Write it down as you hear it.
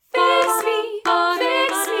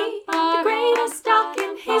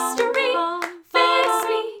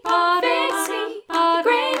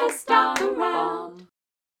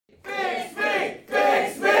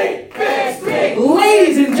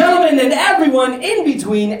everyone in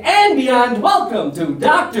between and beyond, welcome to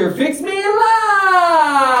Dr. Fix Me Live!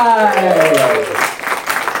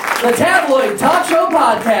 The Tabloid Talk Show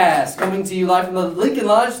Podcast, coming to you live from the Lincoln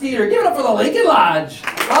Lodge Theater. Give it up for the Lincoln Lodge!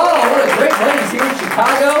 Oh, what a great place here in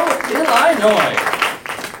Chicago, Illinois.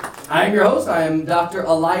 I'm your host. I am Dr.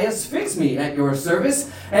 Elias Fix Me at your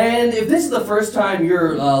service. And if this is the first time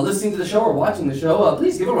you're listening to the show or watching the show,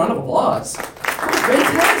 please give a round of applause.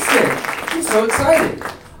 Fantastic! I'm so excited.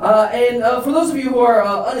 And for those of you who are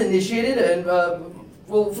uninitiated, and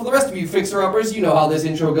well, for the rest of you fixer-uppers, you know how this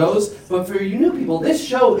intro goes. But for you new people, this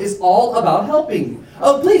show is all about helping.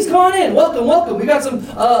 Oh, please come on in. Welcome, welcome. We got some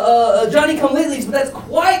Johnny-come-latelys, but that's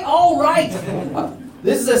quite all right.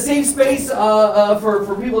 This is a safe space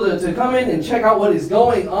for people to come in and check out what is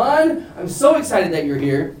going on. I'm so excited that you're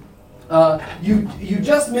here. You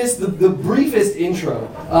just missed the briefest intro,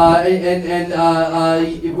 and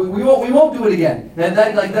we won't do it again.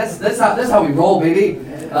 That's how we roll, baby.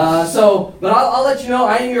 But I'll let you know.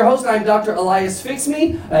 I am your host. I'm Dr. Elias Fix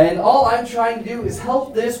Me, and all I'm trying to do is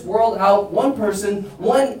help this world out, one person,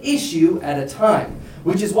 one issue at a time.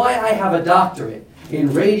 Which is why I have a doctorate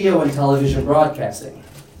in radio and television broadcasting,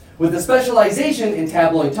 with a specialization in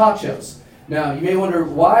tabloid talk shows. Now, you may wonder,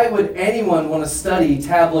 why would anyone want to study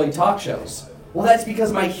tabloid talk shows? Well, that's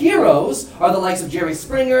because my heroes are the likes of Jerry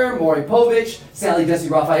Springer, Maury Povich, Sally Jesse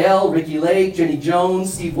Raphael, Ricky Lake, Jenny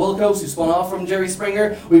Jones, Steve Wilkos, who spun off from Jerry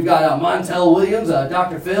Springer. We've got Montel Williams,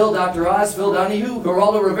 Dr. Phil, Dr. Oz, Phil Donahue,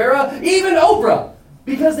 Geraldo Rivera, even Oprah,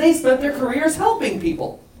 because they spent their careers helping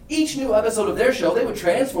people. Each new episode of their show, they would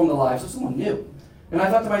transform the lives of someone new. And I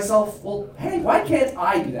thought to myself, well, hey, why can't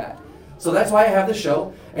I do that? So that's why I have the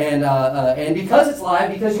show, and because it's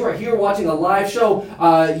live, because you are here watching a live show,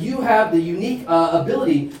 you have the unique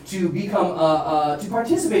ability to become, to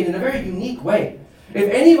participate in a very unique way. If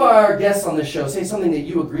any of our guests on this show say something that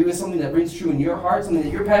you agree with, something that rings true in your heart, something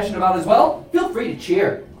that you're passionate about as well, feel free to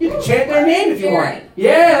cheer. You can chant their name if you want.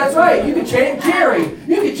 Yeah, that's right. You can chant Jerry.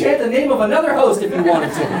 You can chant the name of another host if you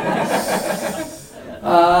wanted to.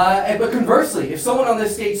 But conversely, if someone on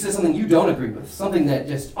this stage says something you don't agree with, something that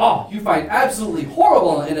just, you find absolutely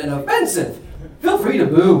horrible and offensive, feel free to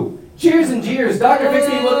boo. Cheers and jeers. Dr. Fix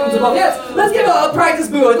Me welcomes above. Yes, let's give a practice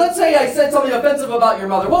boo. Let's say I said something offensive about your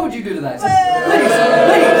mother. What would you do to that? Please.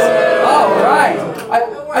 All right.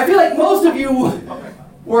 I feel like most of you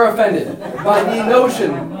were offended by the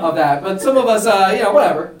notion of that, but some of us,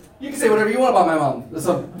 whatever. You can say whatever you want about my mom.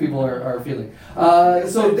 Some people are feeling.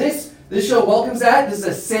 So this show welcomes that. This is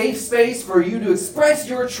a safe space for you to express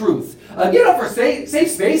your truth. Give it up for safe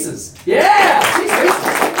spaces. Yeah, safe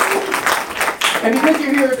spaces. And because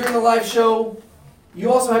you're here during the live show,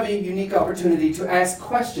 you also have a unique opportunity to ask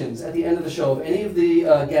questions at the end of the show of any of the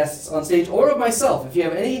guests on stage or of myself. If you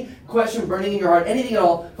have any question burning in your heart, anything at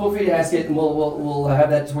all, feel free to ask it, and we'll have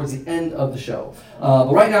that towards the end of the show.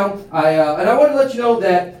 But right now, I want to let you know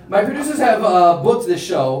that my producers have booked this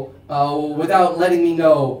show without letting me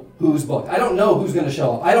know who's booked. I don't know who's going to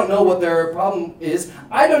show up. I don't know what their problem is.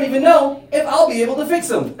 I don't even know if I'll be able to fix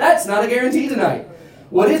them. That's not a guarantee tonight.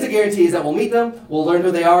 What is a guarantee is that we'll meet them, we'll learn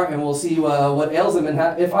who they are, and we'll see what ails them and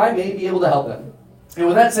if I may be able to help them. And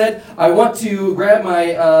with that said, I want to grab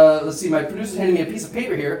my, my producer's handing me a piece of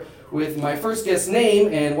paper here with my first guest's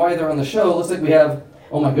name and why they're on the show. It looks like we have,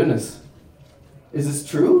 oh my goodness. Is this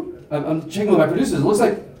true? I'm checking with my producers. It looks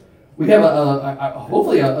like we have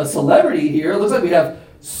hopefully a celebrity here. It looks like we have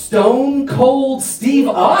Stone Cold Steve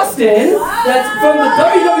Austin. That's from the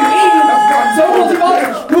WWE. Stone Cold Steve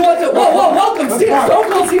Austin. Who wants to? Whoa! Welcome,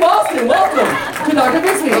 Stone Cold Steve Austin. Welcome to Dr.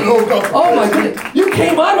 Fix Me. Oh my goodness! You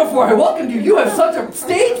came on before I welcomed you. You have such a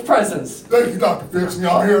stage presence. Thank you, Dr. Fix Me.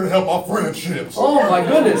 I'm here to help our friendships. Oh my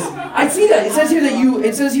goodness! I see that. It says here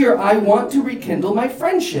It says here, I want to rekindle my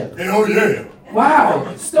friendship. Hell yeah.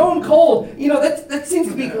 Wow, Stone Cold. You know, that seems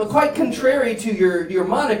to be quite contrary to your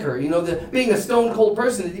moniker. You know, being a stone cold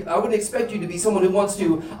person, I wouldn't expect you to be someone who wants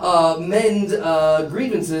to mend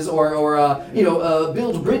grievances or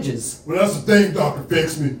build bridges. Well, that's the thing, Dr.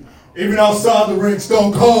 Fix Me. Even outside the ring,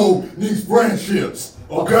 Stone Cold needs friendships.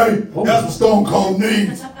 Okay? That's what Stone Cold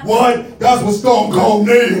needs. What? That's what Stone Cold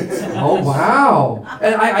needs. Oh, wow.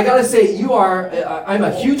 And I gotta say, I'm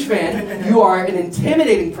a huge fan. You are an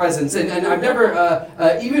intimidating presence. And I've never,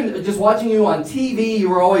 even just watching you on TV, you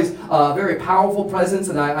were always a very powerful presence.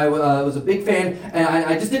 And I was a big fan. And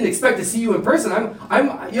I just didn't expect to see you in person.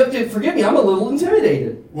 You have to forgive me, I'm a little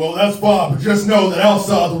intimidated. Well, that's fine. But just know that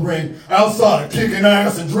outside the ring, outside of kicking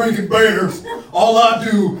ass and drinking beers, all I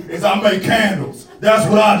do is I make candles. That's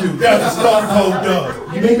what I do. That's what Stone Cold does.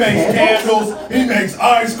 He makes candles. He makes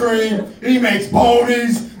ice cream. He makes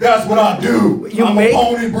ponies. That's what I do. I'm a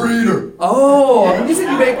pony breeder. Oh, you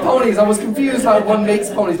said you make ponies. I was confused how one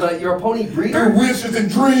makes ponies, but you're a pony breeder? Through wishes and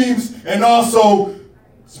dreams, and also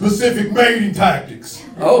specific mating tactics.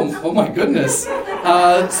 Oh my goodness.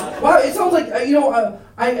 Wow, it sounds like,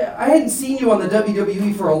 I hadn't seen you on the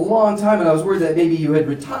WWE for a long time, and I was worried that maybe you had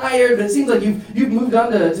retired, but it seems like you've moved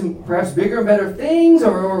on to perhaps bigger and better things,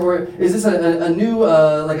 or is this a new,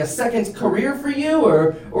 like a second career for you,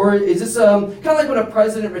 or is this kind of like when a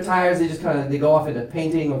president retires, they go off into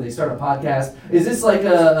painting, or they start a podcast. Is this like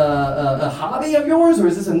a hobby of yours, or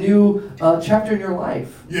is this a new chapter in your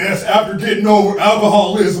life? Yes, after getting over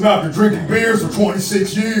alcoholism, after drinking beers for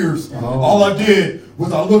 26 years, all I did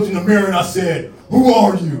was I looked in the mirror and I said, "Who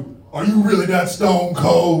are you? Are you really that Stone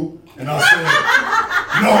Cold?" And I said,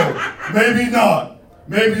 "No, maybe not.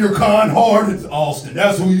 Maybe you're kind-hearted, Austin.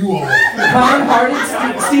 That's who you are." Kind-hearted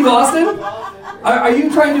Steve Austin? Are you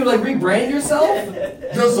trying to like rebrand yourself?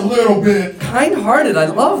 Just a little bit. Kind-hearted, I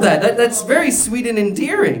love that. That's very sweet and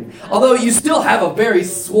endearing. Although you still have a very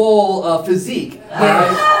swole physique.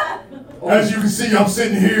 As you can see, I'm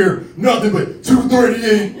sitting here, nothing but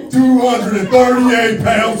 238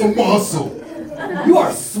 pounds of muscle. You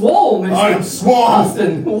are swole, Mr. I am swole.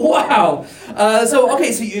 Austin. Wow. So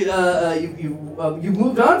you've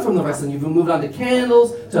moved on from the wrestling. You've moved on to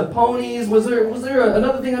candles, to ponies. Was there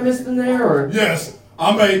another thing I missed in there, or? Yes,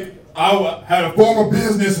 I had a former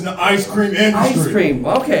business in the ice cream industry. Ice cream.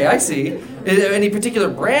 Okay, I see. Is there any particular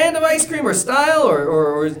brand of ice cream or style,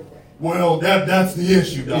 or? Well, that's the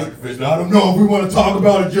issue, Dr. Fish. I don't know if we want to talk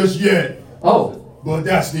about it just yet. Oh. But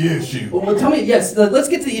that's the issue. Well, tell me, yes, let's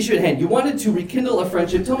get to the issue at hand. You wanted to rekindle a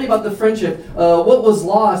friendship. Tell me about the friendship. What was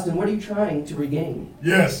lost, and what are you trying to regain?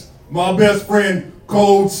 Yes, my best friend,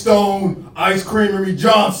 Cold Stone Ice Creamery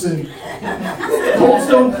Johnson. Cold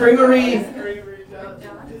Stone Creamery...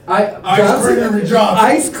 Ice Creamery Johnson.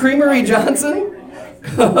 Ice Creamery Johnson?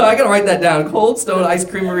 I gotta write that down. Cold Stone Ice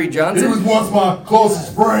Creamery Johnson. He was once my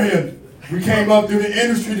closest friend. We came up through the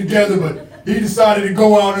industry together, but he decided to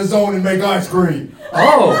go out on his own and make ice cream.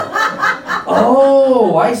 Oh,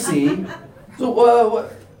 I see. So,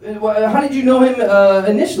 how did you know him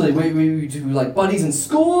initially? Were you two like buddies in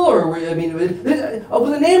school, or with a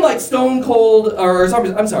name like Stone Cold,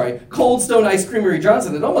 Cold Stone Ice Creamery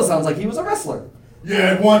Johnson, it almost sounds like he was a wrestler.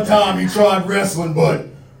 Yeah, at one time he tried wrestling, but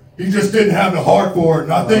he just didn't have the heart for it,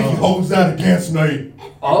 and I think he holds that against me.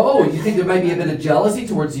 Oh, you think there might be a bit of jealousy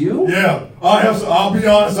towards you? Yeah, I'll be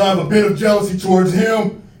honest, I have a bit of jealousy towards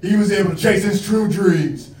him. He was able to chase his true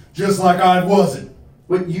dreams, just like I wasn't.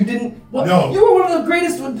 But you didn't? What? No. You were one of the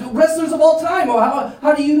greatest wrestlers of all time.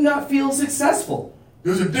 How do you not feel successful?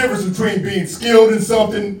 There's a difference between being skilled in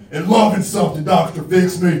something and loving something, Dr.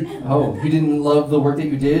 Fix Me. Oh, you didn't love the work that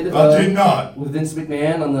you did? I did not. With Vince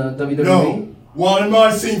McMahon on the WWE? No. While it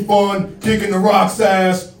might seem fun, kicking The Rock's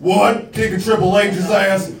ass, what? Kicking Triple H's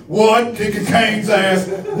ass, what? Kicking Kane's ass,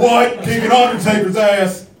 what? Kicking Undertaker's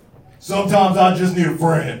ass. Sometimes I just need a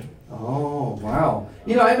friend. Oh, wow.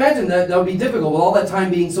 I imagine that would be difficult with all that time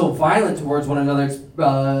being so violent towards one another.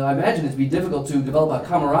 I imagine it'd be difficult to develop a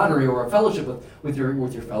camaraderie or a fellowship with your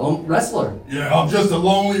fellow wrestler. Yeah, I'm just a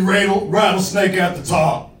lonely rattlesnake at the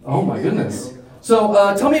top. Oh my goodness. So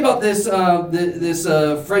tell me about this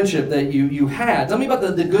friendship that you had. Tell me about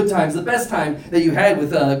the good times, the best time that you had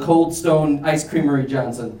with Cold Stone Ice Creamery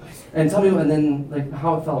Johnson, and tell me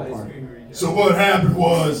how it fell apart. So what happened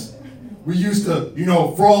was, we used to,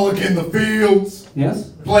 frolic in the fields.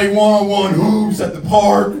 Yes. Play one-on-one hoops at the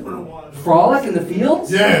park. Frolic in the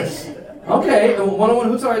fields? Yes. Okay, one-on-one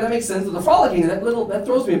hoops. All right, that makes sense. The frolicking, that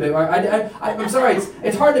throws me a bit. I'm sorry.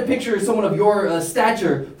 It's hard to picture someone of your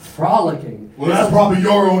stature frolicking. Well, that's probably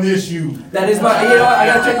your own issue. That is my. I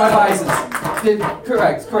gotta check my biases.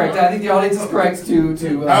 Correct. I think the audience is correct to.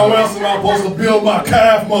 How else am I supposed to build my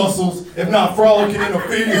calf muscles if not frolicking in the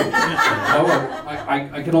field?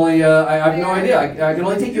 I can only. I have no idea. I can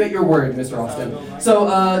only take you at your word, Mr. Austin. So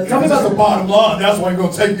tell me about the bottom line. That's why you're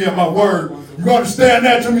gonna take me at my word. You understand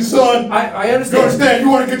that to me, son? I understand. You understand?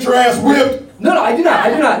 You want to get your ass whipped? No, I do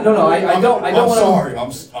not. No, I don't. I'm sorry.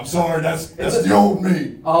 I'm sorry. That's the old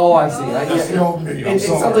me. Oh, I see. That's the old me. I'm sorry.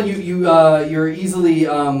 It sounds like you're easily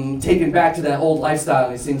taken back to that old lifestyle.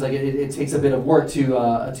 And it seems like it takes a bit of work to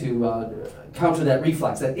counter that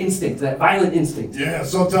reflex, that instinct, that violent instinct. Yeah.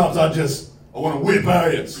 Sometimes I just I want to whip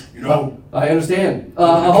ass, you know. I understand.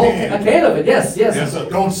 A can of it, yes. Yes, sir.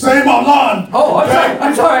 Don't say my line. Oh,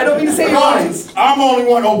 I'm sorry. I don't mean to say your lines. I'm the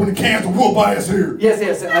only one opening cans to whoop ass here. Yes.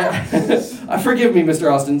 Forgive me,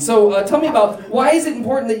 Mr. Austin. So tell me about, why is it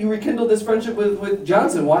important that you rekindle this friendship with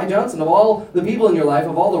Johnson? Why Johnson? Of all the people in your life,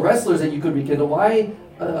 of all the wrestlers that you could rekindle, why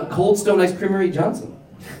Cold Stone Ice Creamery Johnson?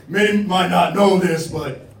 Many might not know this,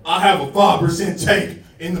 but I have a 5% take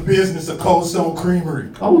in the business of Cold Stone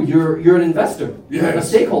Creamery. Oh, you're an investor. You're a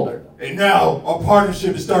stakeholder. And now our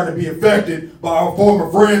partnership is starting to be affected by our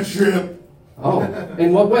former friendship. Oh,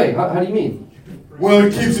 in what way? How do you mean? Well,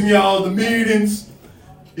 it keeps me out of the meetings.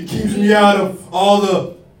 It keeps me out of all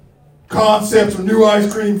the concepts of new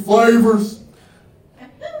ice cream flavors.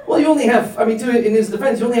 Well, you only have, in his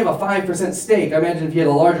defense, you only have a 5% stake. I imagine if you had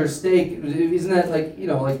a larger stake, isn't that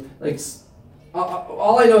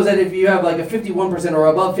all I know is that if you have like a 51% or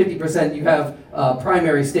above 50%, you have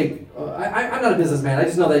primary stake. I'm not a businessman. I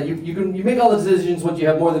just know that you make all the decisions once you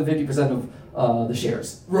have more than 50% of the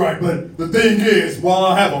shares. Right, but the thing is, while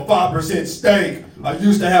I have a 5% stake, I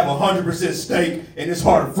used to have a 100% stake in this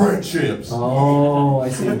heart of friendships. Oh, I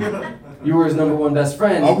see. You were his number one best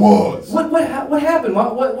friend. I was. What happened?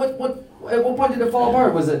 At what point did it fall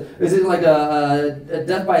apart? Is it like a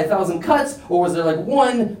death by 1,000 cuts, or was there like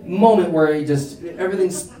one moment where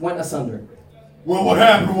everything went asunder? Well, what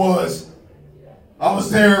happened was, I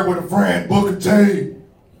was there with a friend, Booker T.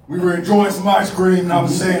 We were enjoying some ice cream, and I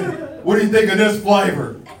was saying, "What do you think of this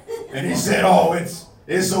flavor?" And he said, "Oh, it's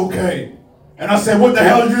okay." And I said, "What the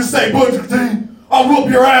hell did you say, Booker T? I'll whoop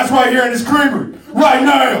your ass right here in this creamery, right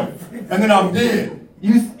now." And then I did.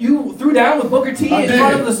 You threw down with Booker T in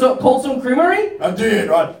front of the Cold Stone Creamery? I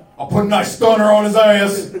did. I put a nice stunner on his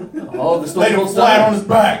ass. Oh, the Stone Laid him flat on his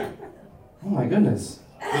back. Oh my goodness.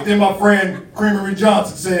 But then my friend Creamery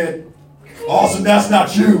Johnson said, "Austin, that's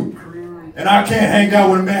not you. And I can't hang out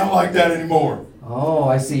with a man like that anymore." Oh,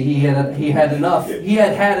 I see. He had enough. He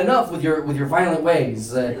had enough with your violent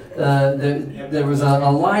ways. There was a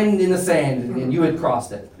line in the sand, and you had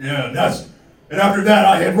crossed it. Yeah, and after that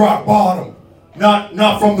I hit rock bottom.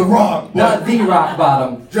 Not from the rock, but not the rock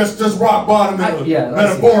bottom. Just rock bottom in a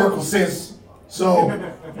metaphorical sense. So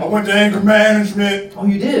I went to anger management. Oh,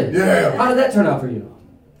 you did? Yeah. How did that turn out for you?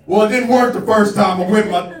 Well, it didn't work the first time. I whipped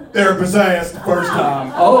my therapist's ass the first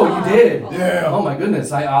time. Oh, you did? Yeah. Oh my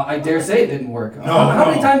goodness. I dare say it didn't work. No, how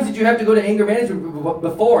many times did you have to go to anger management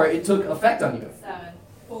before it took effect on you?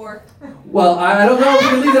 4. Well, I don't know if we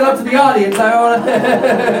can leave that up to the audience. I don't want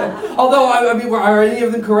to. Although, are any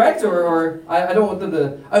of them correct, or I don't want them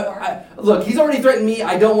to. Look, he's already threatened me.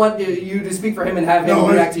 I don't want you to speak for him and have him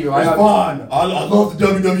react to you. It's fine. I love the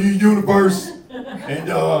WWE universe. And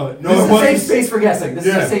this is a safe space for guessing. This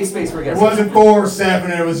is a safe space for guessing. It wasn't 4 or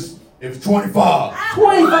 7. It was 25.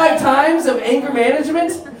 25 times of anger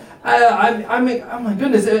management. Oh my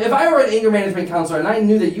goodness! If I were an anger management counselor and I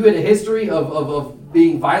knew that you had a history of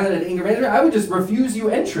being violent at anger management, I would just refuse you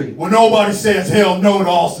entry. Well, nobody says hell no to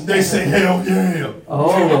Austin. They say hell yeah.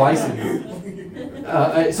 Oh, I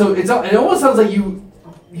see. So it almost sounds like you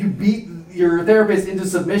beat your therapist into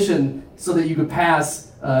submission so that you could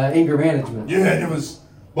pass anger management. Yeah, and it was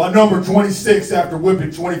by number 26 after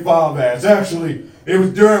whipping 25 ass. Actually, it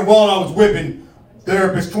was while I was whipping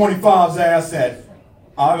therapist 25's ass that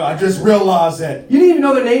I just realized that. You didn't even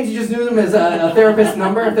know their names, you just knew them as a therapist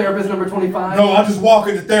number 25? No, I just walk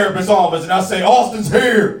in the therapist's office and I say, "Austin's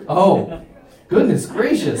here." Oh, goodness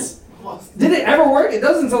gracious. Did it ever work? It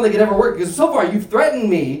doesn't sound like it ever worked, because so far you've threatened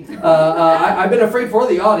me. I've been afraid for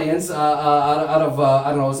the audience out of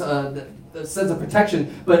a sense of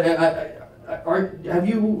protection, but have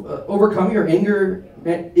you overcome your anger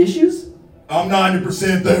issues? I'm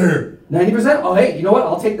 90% there. 90%? Oh, hey, you know what?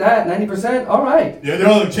 I'll take that. 90%? All right. Yeah, the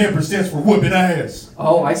other 10% for whooping ass.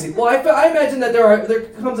 Oh, I see. Well, I imagine that there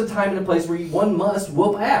comes a time and a place where one must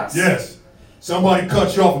whoop ass. Yes. Somebody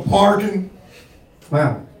cuts you off in parking.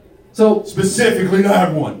 Wow. So specifically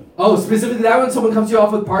that one. Oh, specifically that one? Someone comes you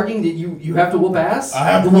off with parking, you have to whoop ass? I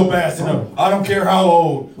have to whoop ass. I don't care how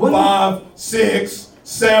old. 5, 6,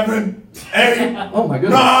 7, 8, oh my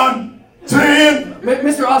goodness. 9, 10.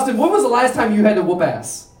 Mr. Austin, when was the last time you had to whoop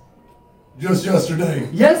ass? Just yesterday.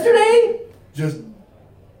 Yesterday?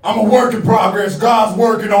 I'm a work in progress. God's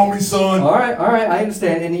working on me, son. All right, I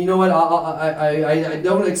understand. And you know what? I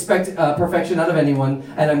don't expect perfection out of anyone,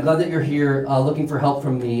 and I'm glad that you're here looking for help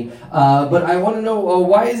from me. But I want to know,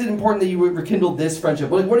 why is it important that you rekindle this friendship?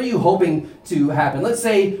 What are you hoping to happen? Let's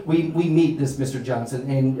say we meet this Mr. Johnson,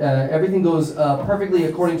 and everything goes perfectly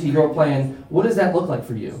according to your plan. What does that look like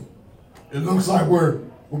for you? It looks like we're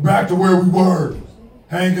back to where we were,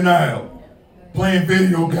 hanging out, playing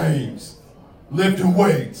video games. lifting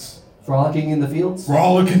weights, Frolicking in the fields?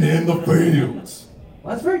 frolicking in the fields.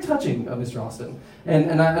 Well, that's very touching, Mr. Austin,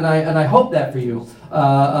 and I hope that for you.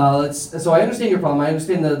 So I understand your problem. I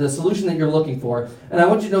understand the solution that you're looking for, and I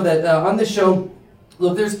want you to know that on this show,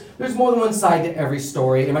 look, there's more than one side to every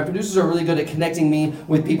story, and my producers are really good at connecting me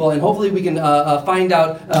with people, and hopefully we can find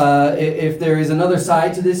out if there is another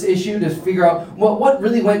side to this issue to figure out what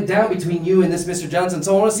really went down between you and this Mr. Johnson.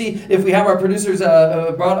 So I want to see if we have our producers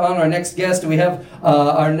brought on our next guest. Do we have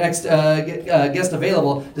our next guest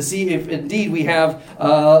available to see if indeed we have?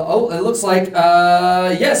 It looks like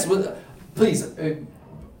yes. Please, I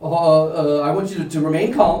want you to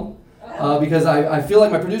remain calm because I feel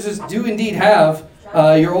like my producers do indeed have.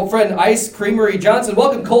 Your old friend Ice Creamery Johnson.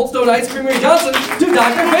 Welcome, Cold Stone Ice Creamery Johnson, to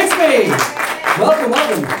Dr. Fix Me. Welcome.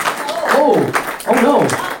 Oh no.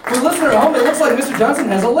 For the listener at home, it looks like Mr. Johnson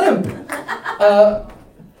has a limp.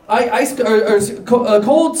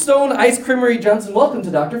 Cold Stone Ice Creamery Johnson. Welcome to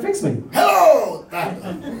Dr. Fix Me. Hello!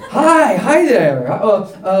 Hi there.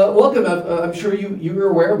 Welcome. I'm sure you're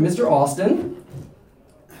aware of Mr. Austin,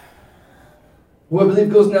 who I believe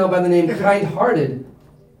goes now by the name Kind-Hearted.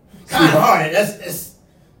 Kind-hearted,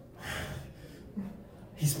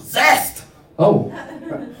 he's possessed. Oh.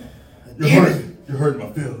 You're hurting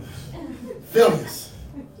my feelings. Feelings.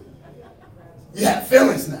 You have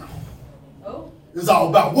feelings now. Oh. It's all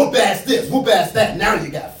about whoop ass this, whoop ass that. Now you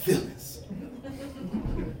got feelings.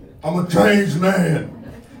 I'm a changed man.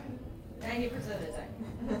 90% of the time.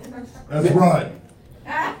 That's right.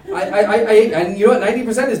 And you know what?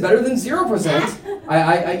 90% is better than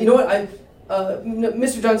 0%. You know what?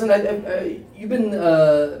 Mr. Johnson, you've been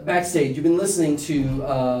backstage. You've been listening to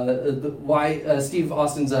why Steve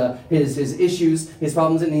Austin's his issues, his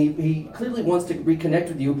problems, and he clearly wants to reconnect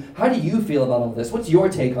with you. How do you feel about all this? What's your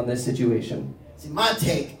take on this situation? See, my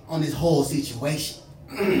take on this whole situation.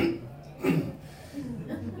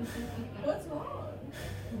 What's wrong?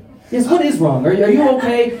 Yes, what is wrong? Are you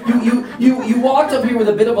okay? You walked up here with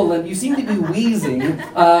a bit of a limp. You seem to be wheezing.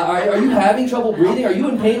 Are you having trouble breathing? Are you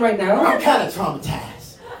in pain right now? I'm kind of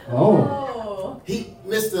traumatized. Oh.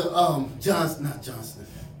 Not Johnson.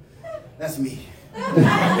 That's me.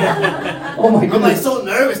 Oh my I'm like goodness. so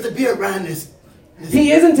nervous to be around this.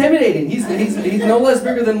 He is intimidating. He's no less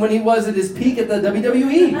bigger than when he was at his peak at the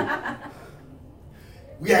WWE.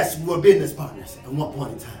 We actually were business partners at one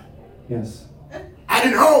point in time. Yes. I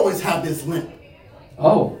didn't always have this limp.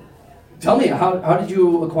 Oh. Tell me, how did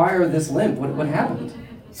you acquire this limp? What happened?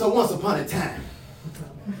 So once upon a time,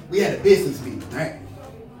 we had a business meeting, right?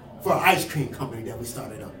 For an ice cream company that we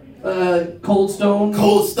started up. Cold Stone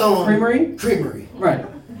Creamery? Creamery. Right.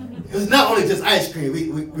 It was not only just ice cream,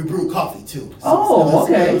 we brewed coffee too. Oh,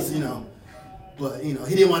 okay. It was, but he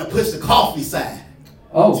didn't want to push the coffee side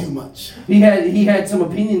too much. He had some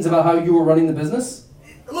opinions about how you were running the business?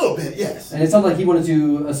 A little bit, yes. And it sounded like he wanted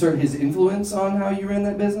to assert his influence on how you ran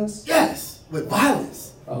that business? Yes, with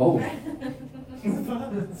violence. Oh.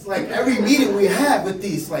 It's like every meeting we had with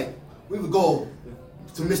these, like, we would go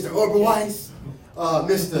to Mr. Oberweis,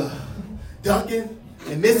 Mr. Duncan,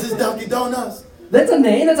 and Mrs. Dunkin' Donuts. That's a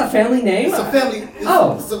name? That's a family name? It's a family.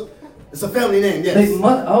 It's a family name. Yes.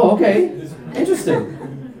 Okay. Interesting.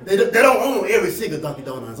 They don't own every single Dunkin'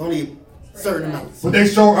 Donuts. Only certain amounts. But they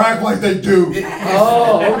sure act like they do.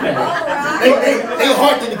 Oh, okay. They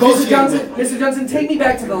hard to negotiate. Mr. Johnson, take me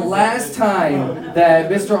back to the last time that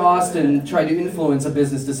Mr. Austin tried to influence a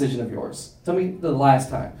business decision of yours. Tell me the last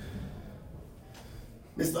time.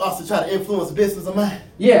 Mr. Austin tried to influence a business of mine?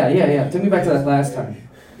 Yeah. Take me back to that last time.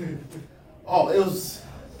 Oh, it was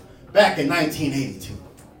back in 1982.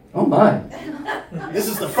 Oh my. This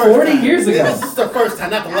is the first 40 time. years ago. This is the first time,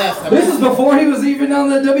 not the last time. This is before he was even on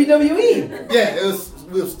the WWE. Yeah,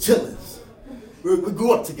 we was chillin'. We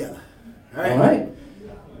grew up together. All right.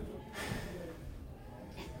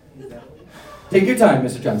 Take your time,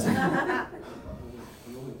 Mr. Johnson.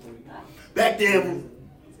 Back then,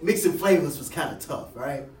 mixing flavors was kind of tough,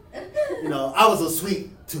 right? I was a sweet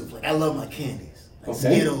tooth. Like, I love my candies. Like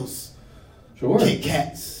Skittles, Sure. Kit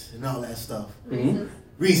Kats, and all that stuff. Mm-hmm.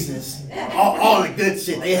 Reese's, all the good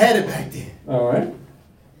shit. They had it back then. All right.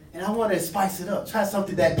 And I wanted to spice it up. Try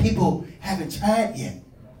something that people haven't tried yet.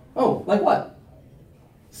 Oh, like what?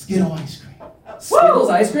 Skittle ice cream. Skittles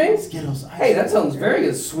ice cream? Skittles ice cream. Hey, that sounds very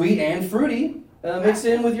good. Sweet and fruity mixed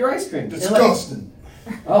in with your ice cream. Disgusting.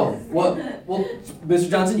 Oh, well, Mr.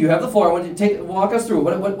 Johnson, you have the floor. I want you to walk us through.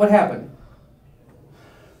 What happened?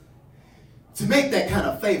 To make that kind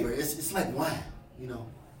of flavor, it's like wine,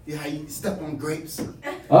 how you step on grapes.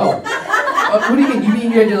 Oh. What do you mean? You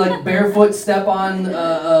mean you had to like barefoot step on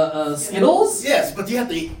Skittles? Yes, but you have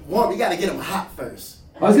to warm. You got to get them hot first.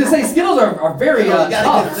 I was gonna say Skittles are very You gotta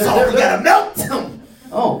tough. get soft, you gotta melt them.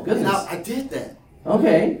 Oh And goodness. I did that.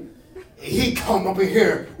 Okay. He come up in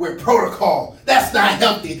here with protocol. That's not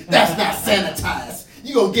healthy. That's not sanitized.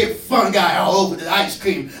 You gonna get fungi all over the ice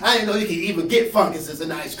cream. I didn't know you could even get funguses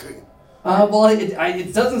in ice cream. Well,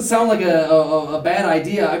 it doesn't sound like a bad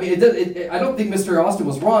idea. I mean, I don't think Mr. Austin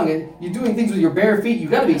was wrong. You're doing things with your bare feet. You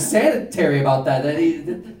got to be sanitary about that.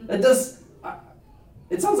 That does.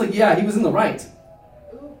 It sounds like he was in the right.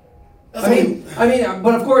 I mean,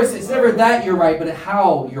 but of course, it's never that you're right, but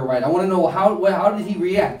how you're right. I want to know how did he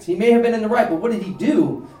react? He may have been in the right, but what did he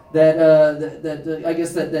do that I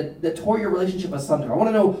guess that tore your relationship asunder? I want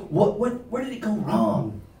to know where did it go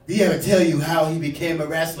wrong? Did he ever tell you how he became a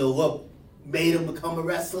wrestler? What made him become a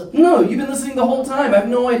wrestler? No, you've been listening the whole time. I have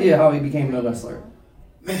no idea how he became a wrestler.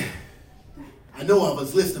 Man, I know I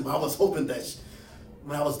was listening, but I was hoping that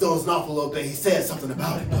when I was dozing off a little bit, he said something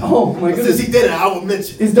about it. Oh my But goodness. since he did it, I will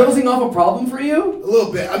mention it. Is dozing off a problem for you? A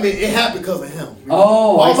little bit. I mean, it happened because of him.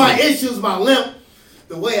 Oh, I all my see. issues, my limp,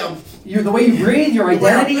 the way I'm. The way you breathe, your the way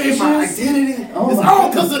I identity play issues. my identity. Oh It's my all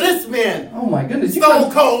goodness. because of this man. Oh my goodness.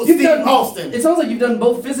 Stone Cold you've Steve done- Austin. It sounds like you've done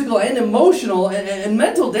both physical and emotional and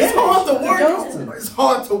mental damage. It's hard to Mr. Johnson. work. It's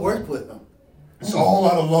hard to work with him. It's all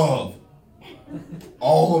out of love.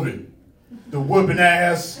 All of it. The whooping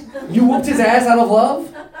ass, You whooped his ass out of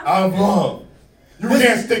love? out of love. You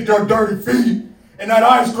can't stick your dirty feet in that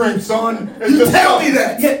ice cream, son. It's You just tell me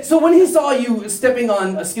that. Yeah, so when he saw you stepping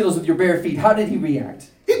on Skittles with your bare feet, how did he react?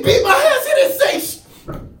 He beat my ass. He didn't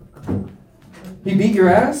say He beat your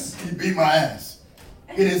ass? He beat my ass.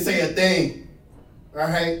 He didn't say a thing. All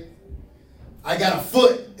right? I got a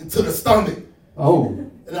foot into the stomach. Oh.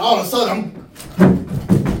 And all of a sudden,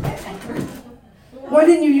 Why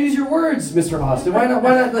didn't you use your words, Mr. Austin? Why not?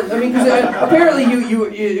 I mean, because apparently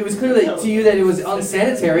it was clear to you that it was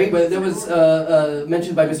unsanitary, but that was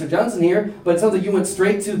mentioned by Mr. Johnson here. But it sounds like you went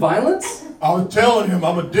straight to violence. I was telling him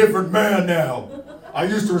I'm a different man now. I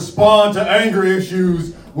used to respond to anger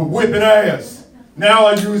issues with whipping ass. Now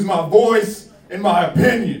I use my voice and my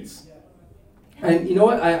opinions. And you know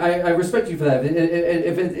what? I respect you for that.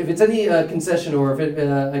 If it's any concession, or if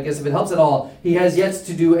it helps at all, he has yet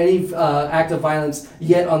to do any act of violence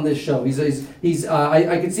yet on this show.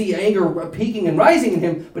 I can see anger peaking and rising in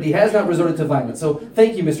him, but he has not resorted to violence. So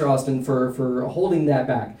thank you, Mr. Austin, for holding that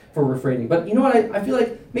back, for refraining. But you know what? I feel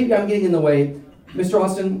like maybe I'm getting in the way, Mr.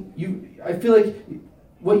 Austin. I feel like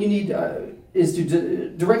what you need is to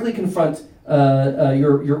directly confront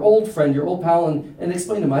your old friend, your old pal, and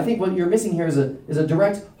explain to him. I think what you're missing here is a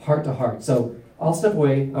direct heart-to-heart. So I'll step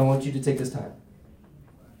away. I want you to take this time.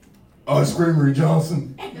 Ice Creamery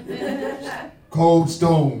Johnson. Cold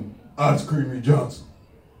Stone Ice Creamery Johnson.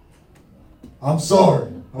 I'm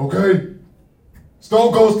sorry, okay?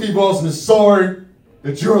 Stone Cold Steve Austin is sorry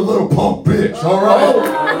that you're a little punk bitch, alright?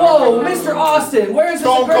 Whoa, Mr. Austin, where is this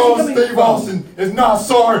Stone aggression Cold coming Steve from? Austin is not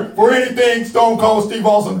sorry for anything Stone Cold Steve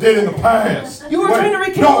Austin did in the past. You were trying to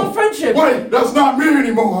rekindle a friendship. Wait, that's not me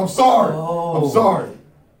anymore. I'm sorry. Oh. I'm sorry.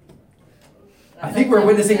 I think we're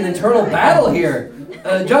witnessing an internal battle here.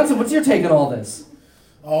 Johnson, what's your take on all this?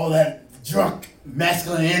 all that drunk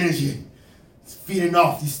masculine energy is feeding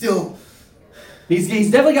off. He's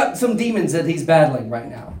definitely got some demons that he's battling right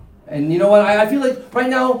now. And you know what? I feel like right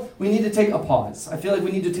now we need to take a pause. I feel like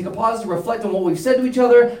we need to take a pause to reflect on what we've said to each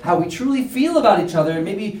other, how we truly feel about each other, and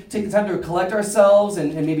maybe take the time to collect ourselves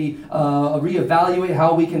and maybe reevaluate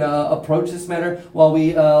how we can approach this matter while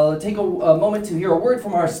we take a moment to hear a word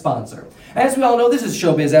from our sponsor. As we all know, this is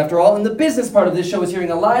Showbiz after all, and the business part of this show is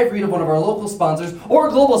hearing a live read of one of our local sponsors or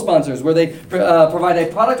global sponsors where they provide a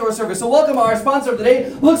product or service. So welcome our sponsor of the day.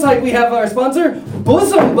 Looks like we have our sponsor,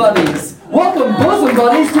 Bosom Buddies. Welcome, Bosom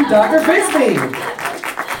Buddies, to Dr. Fix Me.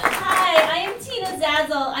 Hi, I am Tina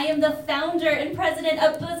Zazzle. I am the founder and president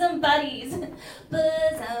of Bosom Buddies.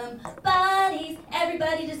 Bosom Buddies,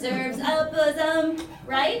 everybody deserves a bosom,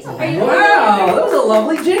 right? Are you Wow, that was a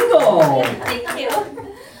lovely jingle. Thank you.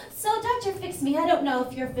 So, Dr. Fix Me, I don't know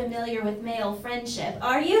if you're familiar with male friendship.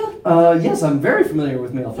 Are you? Yes, I'm very familiar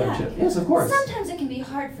with male friendship. Yes, of course. Sometimes it can be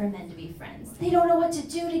hard for men to be friends. They don't know what to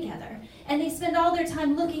do together. And they spend all their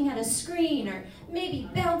time looking at a screen or maybe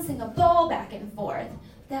bouncing a ball back and forth.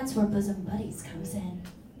 That's where Bosom Buddies comes in.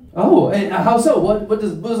 Oh, and how so? What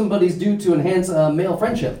does Bosom Buddies do to enhance male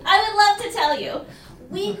friendship? I would love to tell you.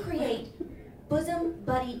 We create bosom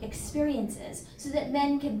buddy experiences so that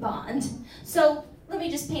men can bond. So let me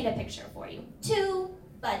just paint a picture for you. Two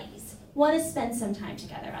buddies want to spend some time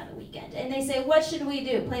together on the weekend. And they say, what should we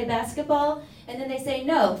do? Play basketball? And then they say,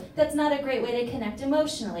 no, that's not a great way to connect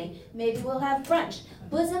emotionally. Maybe we'll have brunch.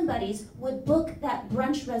 bosom buddies would book that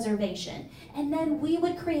brunch reservation, and then we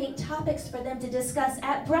would create topics for them to discuss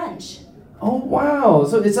at brunch. Oh wow!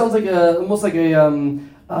 So it sounds like almost like a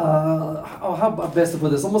how best to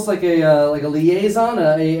put this? Almost like a liaison,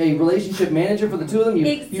 a relationship manager for the two of them.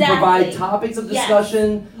 You provide topics of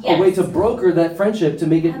discussion, Yes. a way to broker that friendship to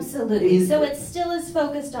make it Absolutely. easy. So it still is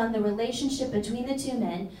focused on the relationship between the two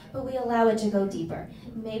men, but we allow it to go deeper.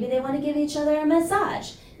 Maybe they want to give each other a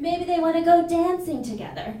massage. Maybe they want to go dancing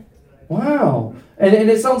together. Wow. And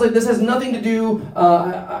it sounds like this has nothing to do.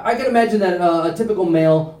 I can imagine that a typical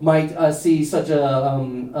male might see such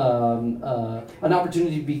an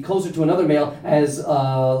opportunity to be closer to another male as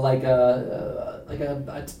like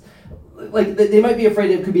they might be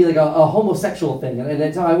afraid it could be like a homosexual thing.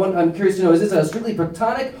 And I'm curious to know: is this a strictly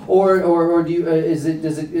platonic, or do you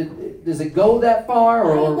does it go that far?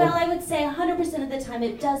 Or Well, I would say 100% of the time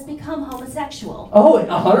it does become homosexual. Oh,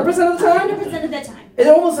 100% of the time? 100% of the time. It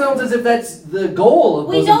almost sounds as if that's the goal of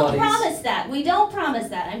We bosom don't buddies. promise that. We don't promise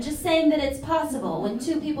that. I'm just saying that it's possible when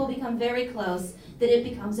two people become very close that it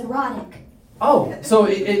becomes erotic. Oh, so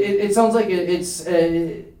it sounds like it's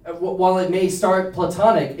while it may start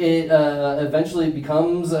platonic, it eventually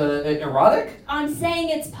becomes erotic? I'm saying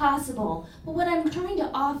it's possible, but what I'm trying to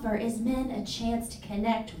offer is men a chance to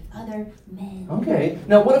connect with other men. Okay.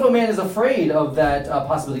 Now, what if a man is afraid of that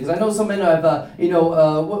possibility? Because I know some men have,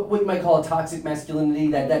 what you might call a toxic masculinity,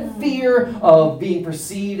 that fear of being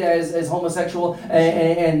perceived as homosexual,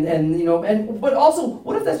 but also,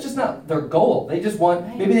 what if that's just not their goal? They just want,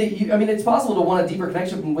 it's possible to want a deeper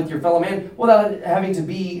connection with your fellow man without having to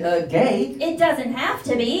be gay. It doesn't have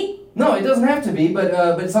to be. No, it doesn't have to be, but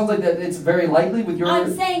it sounds like that it's very likely with your...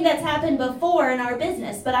 I'm saying that's happened before in our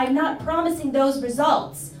business, but I'm not promising those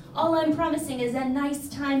results. All I'm promising is a nice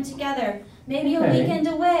time together. Maybe a weekend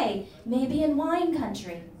away. Maybe in wine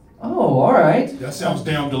country. Oh, all right. That sounds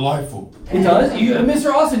damn delightful. It does?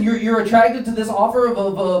 Mr. Austin, you're attracted to this offer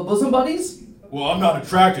of bosom buddies? Well, I'm not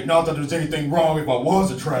attracted. Not that there's anything wrong if I was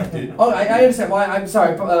attracted. Oh, I understand. Well, I'm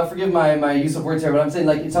sorry. Forgive my use of words here, but I'm saying,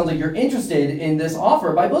 like, it sounds like you're interested in this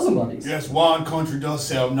offer by bosom buddies. Yes, wine country does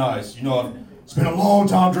sound nice. You know, I've spent a long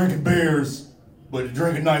time drinking beers, but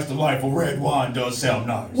drinking nice, delightful red wine does sound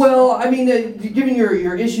nice. Well, I mean, given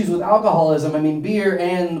your issues with alcoholism, I mean, beer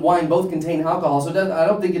and wine both contain alcohol, so I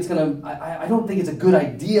don't think it's I don't think it's a good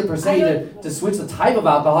idea per se to switch the type of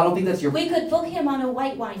alcohol. I don't think that's your. We could book him on a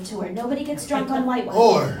white wine tour. Nobody gets drunk on white wine.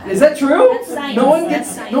 Or Is that true? That's science. No one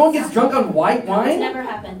That's gets science. drunk on white It's wine. never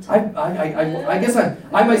happened. I guess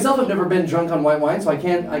I myself have never been drunk on white wine, so I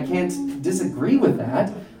can't disagree with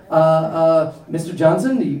that. Mr.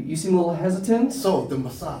 Johnson, you seem a little hesitant. So the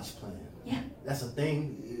massage plan. Yeah. That's a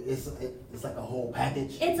thing. It's like a whole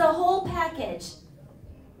package. It's a whole package.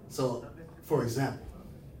 So, for example,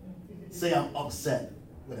 say I'm upset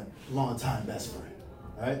with a longtime best friend,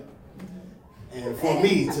 all right? And for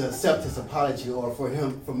me to accept his apology, or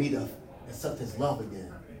for me to accept his love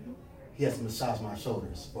again, he has to massage my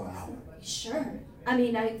shoulders for an hour. Sure. I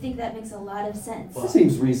mean, I think that makes a lot of sense. That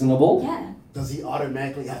seems reasonable. Yeah. Does he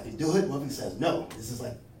automatically have to do it? What if he says no? This is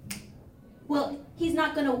like, Well, he's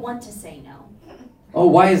not going to want to say no. Oh,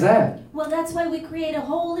 why is that? Well, that's why we create a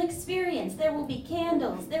whole experience. There will be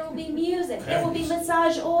candles. There will be music. There will be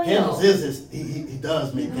massage oil. candles he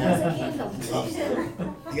does make There's a candles.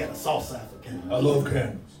 candle. He got a sauce out for candles. I love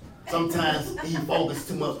candles. Sometimes he focuses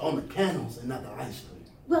too much on the candles and not the ice cream.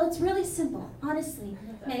 Well, it's really simple, honestly.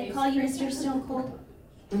 May I call you Mr. Stone Cold?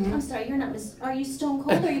 I'm sorry, you're not Mr. Are you Stone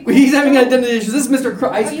Cold? Or are you He's having identity issues. This is Mr.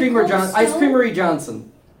 Ice Are you Creamer Cold John, Ice Stone? Creamery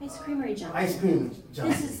Johnson. Ice Creamery John. Ice cream, John.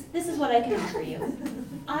 This is what I can offer you.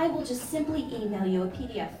 I will just simply email you a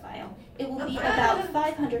PDF file. It will be about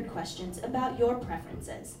 500 questions about your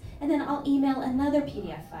preferences. And then I'll email another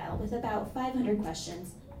PDF file with about 500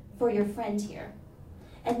 questions for your friend here.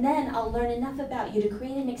 And then I'll learn enough about you to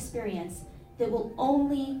create an experience that will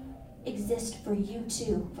only exist for you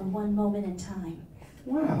two for one moment in time.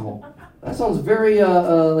 Wow, that sounds very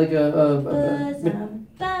like a. Bosom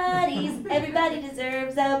buddies, everybody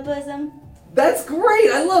deserves a bosom. That's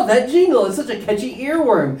great. I love that jingle. It's such a catchy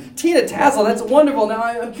earworm. Tina Tassel, that's wonderful. Now,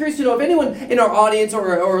 I'm curious to know if anyone in our audience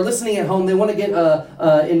or listening at home, they want to get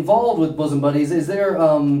involved with Bosom Buddies. Is there,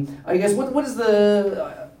 I guess, what is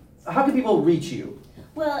the, how can people reach you?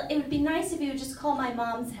 Well, it would be nice if you would just call my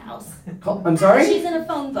mom's house. I'm sorry? She's in a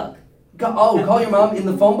phone book. Call your mom in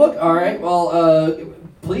the phone book? All right. Well,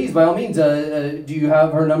 please, by all means, do you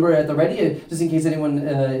have her number at the ready? Just in case anyone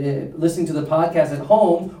listening to the podcast at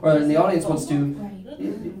home or in the audience wants to. Right.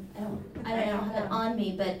 I don't know. don't have it on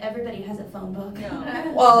me, but everybody has a phone book.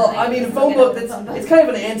 No. Well, So I mean, a just phone look book, at the phone book. it's kind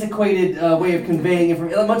of an antiquated way of conveying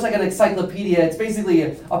information, much like an encyclopedia. It's basically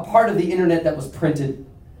a part of the internet that was printed.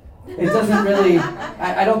 It doesn't really,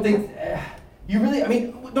 I don't think, you really, I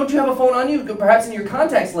mean, don't you have a phone on you? Perhaps in your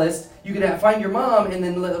contacts list, you could find your mom and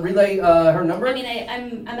then relay her number? I mean,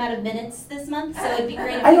 I'm out of minutes this month, so it'd be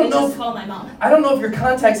great if I you don't could know just if- call my mom. I don't know if your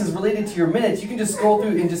contacts is related to your minutes. You can just scroll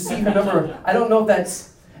through and just see her number. I don't know if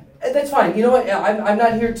that's fine. You know what? I'm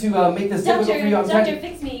not here to make this difficult for you. I'm Dr. trying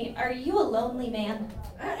Fix Me, are you a lonely man?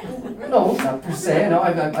 No, not per se. No,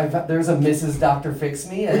 there's a Mrs. Dr. Fix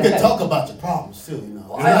Me. We can talk about your problems too, you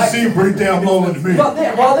know. It seemed pretty damn lonely to me. Well,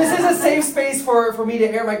 while this is a safe space for me to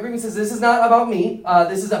air my grievances, this is not about me.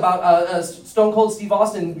 This is about Stone Cold Steve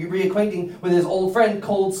Austin reacquainting with his old friend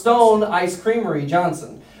Cold Stone Ice Creamery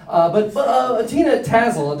Johnson. But Tina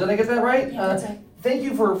Tazzle, did I get that right? Yeah, that's right. Thank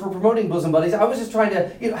you for promoting Bosom Buddies. I was just trying to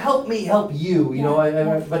help me help you.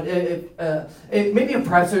 But maybe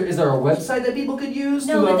perhaps is there a website that people could use?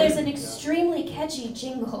 No, to, but there's an extremely catchy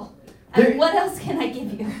jingle. There- And what else can I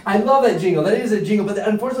give you? I love that jingle. That is a jingle, but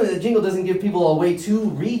unfortunately, the jingle doesn't give people a way to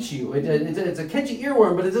reach you. It's a catchy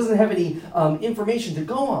earworm, but it doesn't have any information to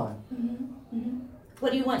go on.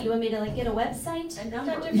 What do you want? You want me to get a website? A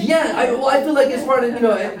number. Dr. Fix Yeah, Me? I feel like as part of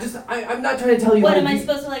I'm not trying to tell you. What how am to I do-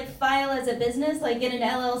 supposed to file as a business, get an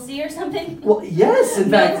LLC or something? Well, yes, in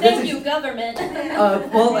No, fact. thank you, government.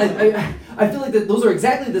 Well, I feel like those are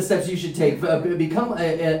exactly the steps you should take. Become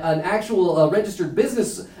an actual registered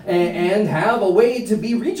business and have a way to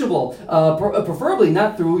be reachable, preferably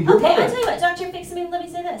not through your Okay, mother. I'll tell you what, Dr. Fix Me, let me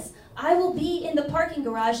say this. I will be in the parking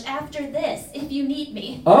garage after this if you need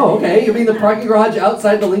me. Oh, okay. You mean the parking garage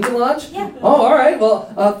outside the Lincoln Lodge? Yeah. Oh, all right. Well,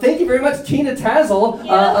 thank you very much, Tina Tazzle.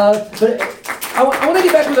 Yeah. But I want to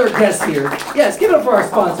get back with our guest here. Yes, give it up for our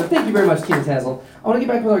sponsor. Thank you very much, Tina Tazzle. I want to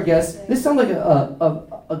get back with our guest. This sounds like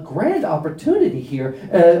a grand opportunity here.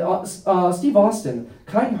 Steve Austin,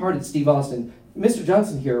 kind-hearted Steve Austin. Mr.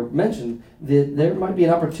 Johnson here mentioned that there might be an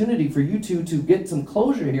opportunity for you two to get some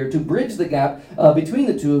closure here, to bridge the gap between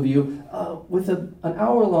the two of you with an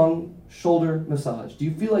hour-long shoulder massage. Do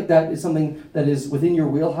you feel like that is something that is within your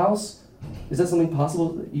wheelhouse? Is that something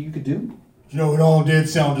possible that you could do? You know, it all did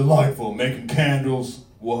sound delightful. Making candles,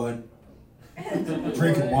 what?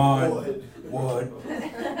 Drinking wine, what?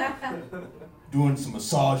 Doing some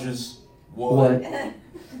massages, what?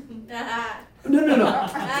 No.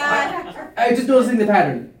 I just noticing the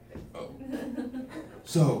pattern.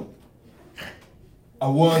 So, I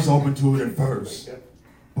was open to it at first,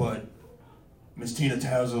 but Miss Tina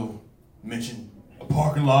Tazzle mentioned a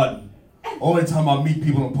parking lot. Only time I meet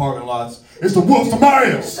people in parking lots is to whoop some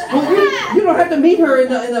ass. Well, you don't have to meet her in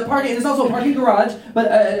the parking. There's also a parking garage, but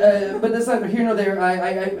that's neither here nor there.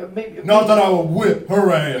 Maybe. Not that I would whip her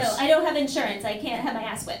No, ass. I don't have insurance. I can't have my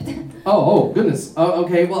ass whipped. Oh goodness.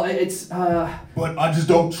 Okay. Well, it's. But I just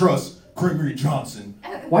don't trust Gregory Johnson.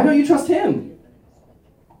 Why don't you trust him?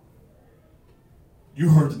 You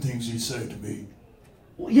heard the things he said to me.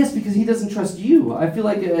 Well, yes, because he doesn't trust you. I feel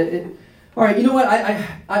like. All right, you know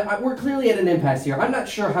what? We're clearly at an impasse here. I'm not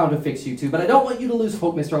sure how to fix you two, but I don't want you to lose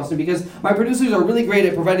hope, Mr. Austin, because my producers are really great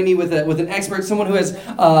at providing me with an expert, someone who has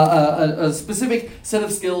a specific set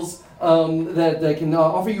of skills that can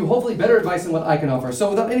offer you hopefully better advice than what I can offer. So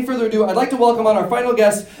without any further ado, I'd like to welcome on our final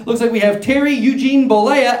guest. Looks like we have Terry Eugene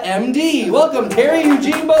Bolea, MD. Welcome, Terry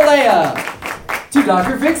Eugene Bolea, to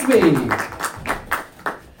Dr. Fix Me.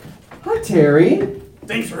 Hi, Terry.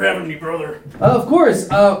 Thanks for having me, brother. Of course.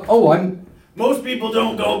 Most people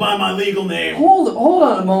don't go by my legal name. Hold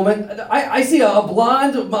on a moment. I see a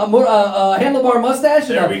blonde, handlebar mustache.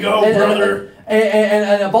 There we go, brother.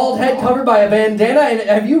 And a bald head covered by a bandana. And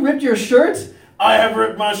have you ripped your shirt? I have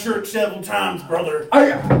ripped my shirt several times, brother.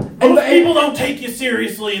 Most People don't take you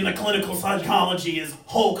seriously in the clinical psychology as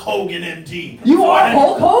Hulk Hogan, MD. You So are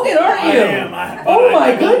Hulk Hogan, aren't you? I am. Oh my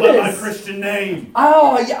I go by my goodness. Christian name.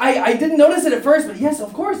 Oh, I didn't notice it at first, but yes,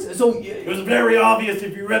 of course. So. It was very obvious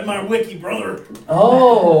if you read my wiki, brother.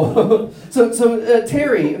 Oh. So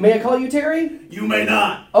Terry, may I call you Terry? You may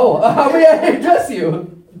not. Oh, how may I address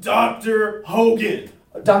you? Dr. Hogan.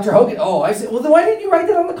 Dr. Hogan. Oh, I see. Well, then why didn't you write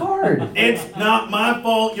that on the card? It's not my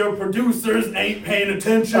fault your producers ain't paying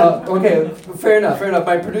attention. Okay, fair enough.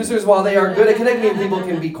 My producers, while they are good at connecting with people,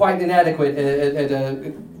 can be quite inadequate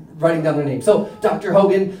at writing down their name. So, Dr.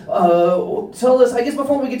 Hogan, tell us, I guess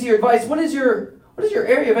before we get to your advice, what is your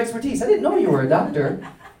area of expertise? I didn't know you were a doctor.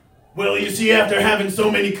 Well, you see, after having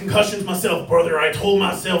so many concussions myself, brother, I told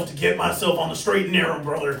myself to get myself on the straight and narrow,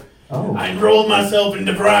 brother. Oh. I enrolled myself in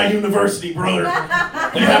DeVry University, brother.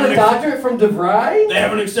 You have a doctorate from DeVry? They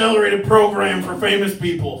have an accelerated program for famous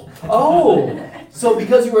people. Oh, so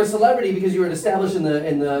because you were a celebrity, because you were established in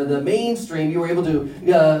the mainstream, you were able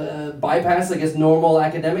to bypass, I guess, normal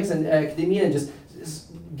academics and academia and just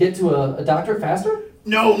get to a doctorate faster?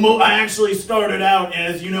 No, I actually started out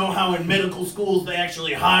as, you know how in medical schools they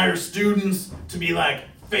actually hire students to be like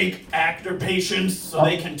fake actor patients so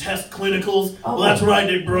they can test clinicals. Well, that's what I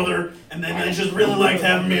did, brother. And then they just really liked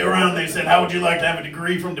having me around. They said, how would you like to have a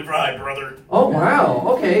degree from DeVry, brother? Oh, wow.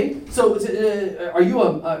 Okay. So are you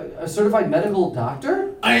a certified medical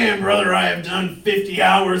doctor? I am, brother. I have done 50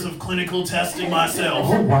 hours of clinical testing myself.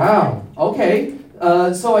 Oh, wow. Okay.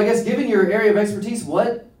 So I guess given your area of expertise,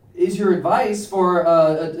 what is your advice for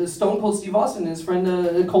Stone Cold Steve Austin and his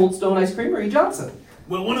friend Cold Stone Ice Creamery Johnson?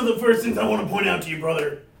 Well, one of the first things I want to point out to you,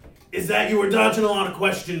 brother, is that you were dodging a lot of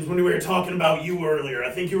questions when we were talking about you earlier.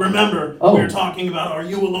 I think you remember we were talking about, are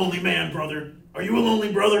you a lonely man, brother? Are you a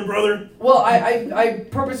lonely brother? Well, I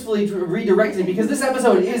purposefully redirected because this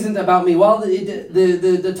episode isn't about me. While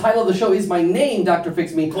the title of the show is my name, Dr.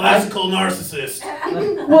 Fix Me. Classical narcissist.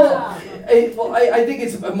 I think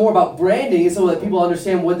it's more about branding so that people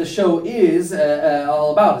understand what the show is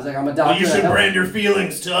all about. It's like I'm a doctor. Well, you should brand your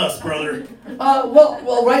feelings to us, brother.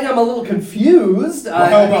 Well, right now I'm a little confused. Well,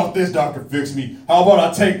 how about this, Dr. Fix Me? How about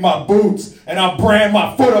I take my boots and I brand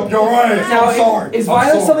my foot up your ass? Now, I'm sorry. Is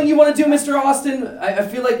violence something you want to do, Mr. Austin? I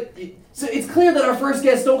feel like... So it's clear that our first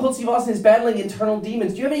guest, Stone Cold Steve Austin, is battling internal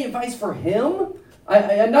demons. Do you have any advice for him?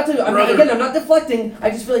 I'm not deflecting.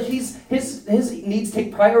 I just feel like his needs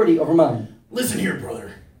take priority over mine. Listen here,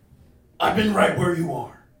 brother. I've been right where you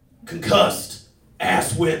are. Concussed,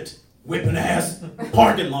 ass whipped, whipping ass,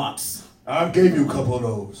 parking lots. I gave you a couple of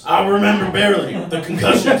those. I remember barely the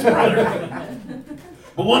concussions, brother.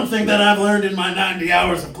 But one thing that I've learned in my 90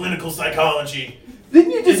 hours of clinical psychology...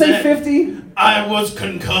 Didn't you just say 50? I was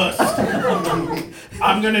concussed.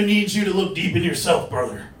 I'm gonna need you to look deep in yourself,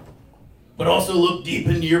 brother. But also look deep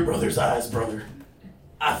into your brother's eyes, brother.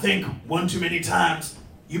 I think one too many times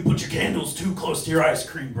you put your candles too close to your ice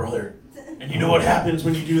cream, brother. And you know what happens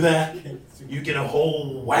when you do that? You get a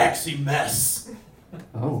whole waxy mess.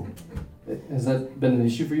 Oh. Has that been an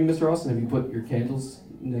issue for you, Mr. Austin? Have you put your candles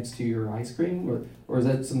next to your ice cream? Or is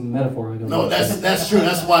that some metaphor I don't know? No, that's true.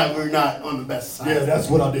 That's why we're not on the best side. Yeah, that's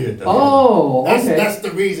what I did. Okay. That's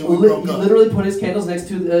the reason we broke up. Literally put his candles next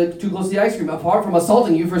to too close to the ice cream, apart from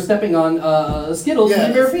assaulting you for stepping on Skittles with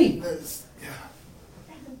your bare feet.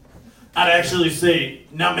 I'd actually say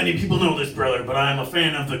not many people know this, brother, but I'm a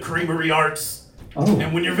fan of the creamery arts. Oh.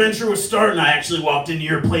 And when your venture was starting, I actually walked into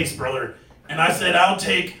your place, brother, and I said, I'll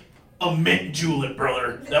take a mint julep,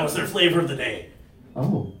 brother. That was their flavor of the day.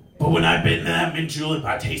 Oh. But when I bit into that mint julep,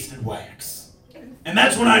 I tasted wax. And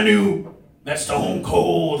that's when I knew that Stone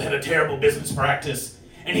Cold had a terrible business practice,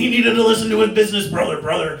 and he needed to listen to his business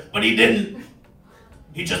brother, but he didn't.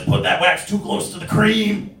 He just put that wax too close to the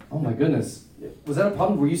cream. Oh my goodness. Was that a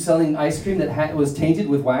problem? Were you selling ice cream that was tainted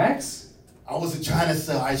with wax? I wasn't trying to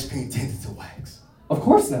sell ice cream tainted to wax. Of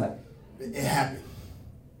course not. It happened.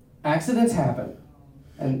 Accidents happen.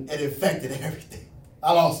 And it affected everything.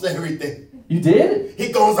 I lost everything. You did?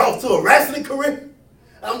 He goes off to a wrestling career.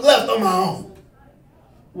 I'm left on my own.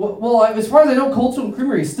 Well, as far as I know, Cold Stone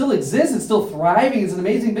Creamery still exists. It's still thriving. It's an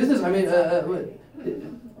amazing business. I mean,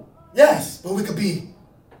 yes, but we could be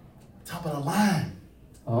top of the line.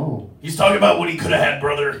 Oh. He's talking about what he could have had,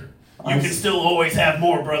 brother. You can still always have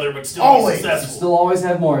more, brother, but still always be successful. Still always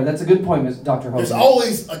have more. That's a good point, Dr. Hogan. There's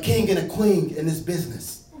always a king and a queen in this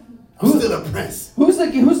business. I'm still a prince. Who's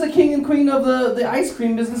the king and queen of the ice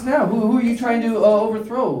cream business now? Who are you trying to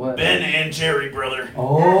overthrow? Ben and Jerry, brother.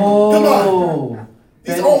 Oh. Come on.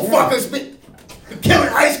 These old fuckers been killing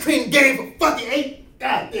ice cream game for fucking 8.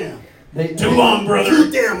 God damn. Too long, brother.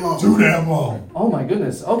 Too damn long. Too damn long. Oh my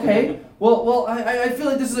goodness. Okay. Well, I feel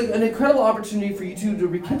like this is an incredible opportunity for you two to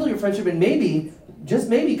rekindle your friendship and maybe, just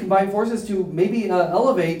maybe, combine forces to maybe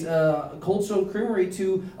elevate Cold Stone Creamery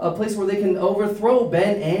to a place where they can overthrow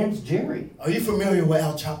Ben and Jerry. Are you familiar with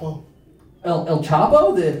El Chapo? El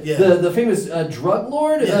Chapo, the famous drug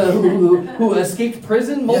lord who escaped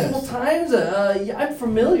prison multiple times. Yeah, I'm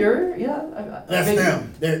familiar. Yeah, that's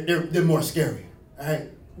them. They're more scary. All right.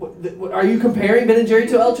 Are you comparing Ben and Jerry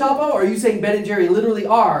to El Chapo, or are you saying Ben and Jerry literally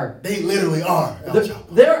are? They literally are El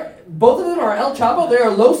Chapo. Both of them are El Chapo? They are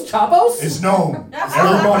Los Chapos? It's known.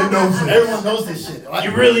 Everybody knows it. Everyone knows this shit.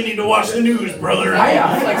 You really need to watch the news, brother. I'm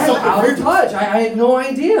out of touch. I had no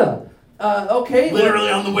idea. Okay. Literally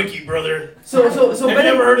on the wiki, brother. So have you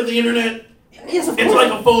ever heard of the internet? Yes, of It's course.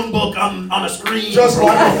 like a phone book on a screen. Just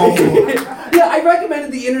like a phone book. Yeah, I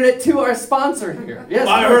recommended the internet to our sponsor here. Yes,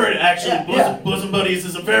 I of course. heard, actually, Yeah. Bosom Buddies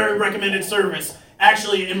is a very recommended service.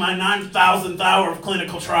 Actually, in my 9,000th hour of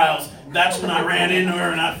clinical trials, that's when I ran into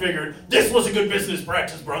her and I figured, this was a good business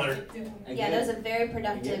practice, brother. Yeah, that was a very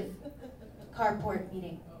productive carport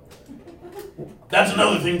meeting. That's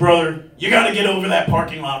another thing, brother. You gotta get over that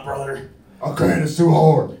parking lot, brother. I can't, it's too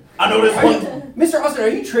hard. I noticed Are you, one. Mr. Austin, are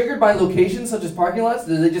you triggered by locations such as parking lots?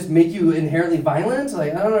 Do they just make you inherently violent?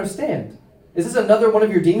 Like, I don't understand. Is this another one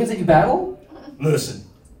of your demons that you battle? Listen,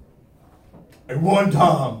 at one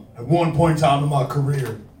point in time in my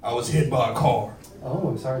career, I was hit by a car. Oh,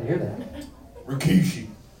 I'm sorry to hear that. Rikishi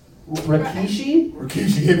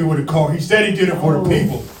Rikishi? hit me with a car. He said he did it for the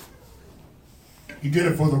people. He did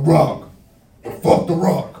it for The Rock. But fuck The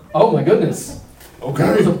Rock. Oh my goodness. Those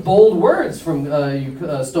are Okay? bold words from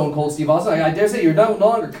you, Stone Cold Steve Austin. I dare say you're no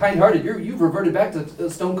longer kind-hearted. You've reverted back to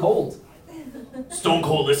Stone Cold. Stone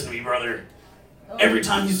Cold, listen to me, brother. Every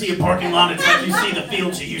time you see a parking lot, it's like you see the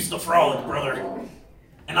fields you used to frolic, brother.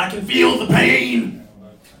 And I can feel the pain.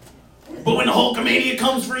 But when the Hulkamania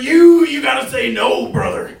comes for you, you gotta say no,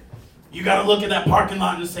 brother. You gotta look at that parking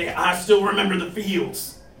lot and say, I still remember the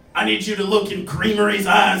fields. I need you to look in Creamery's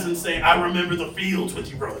eyes and say, I remember the fields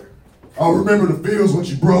with you, brother. I'll remember the fields with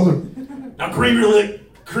you, brother. Now,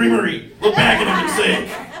 Creamery, look back at him and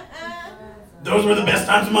say, those were the best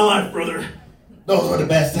times of my life, brother. Those were the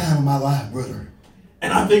best time of my life, brother.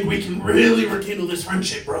 And I think we can really rekindle this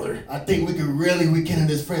friendship, brother. I think we can really rekindle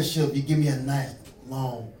this friendship if you give me a nice,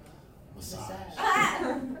 long massage.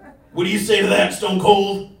 What do you say to that, Stone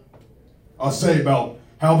Cold? I'll say how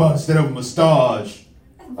about instead of a massage?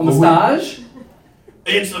 A massage?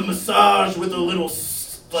 It's a massage with a little,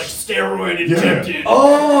 steroid injected.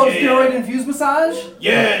 Oh, Yeah. steroid-infused massage?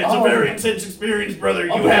 Yeah, it's Oh. a very intense experience, brother.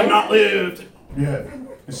 You Okay. have not lived. Yeah,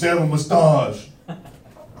 instead of a massage.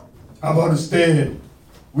 How about instead,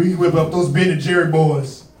 we whip up those Ben and Jerry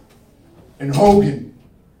boys, and Hogan,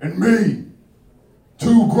 and me,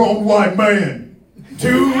 two grown white men.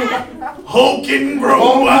 Two hulking grown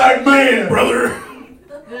Grown white white men. brother.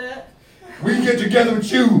 We get together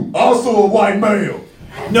with you, also a white male.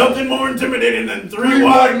 Nothing more intimidating than three Three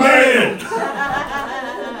white white men.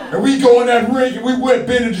 And we go in that ring and we whip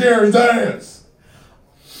Ben and Jerry's ass.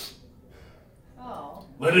 Oh.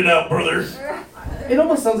 Let it out, brother. It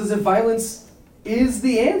almost sounds as if violence is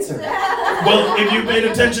the answer. Well, if you paid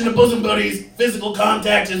attention to Bosom Buddies, physical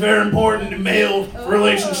contact is very important in male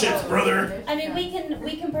relationships, brother. I mean, we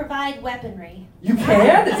can provide weaponry. You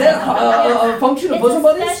can? Is that a function of It's Bosom a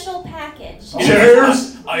Buddies? special package.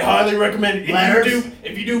 Chairs? I highly recommend it. Ladders?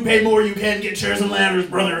 If you do pay more, you can get chairs and ladders,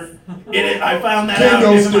 brother. I found that out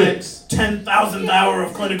Kendo in my sticks. 10,000th hour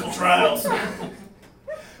of clinical trials.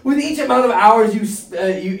 With each amount of hours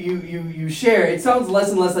you share, it sounds less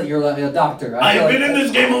and less like you're a doctor. I feel have like- been in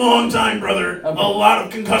this game a long time, brother. Okay. A lot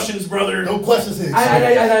of concussions, brother. No questions here.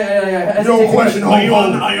 I No question, Are you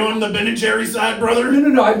Hogan. on, the Ben and Jerry side, brother?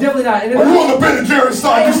 No, I'm definitely not. Are you on the Ben and Jerry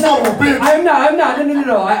side, you son of a bitch? I'm not.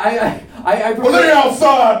 No. I Well, they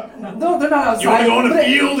outside. No, they're not outside. You want to go in a but it-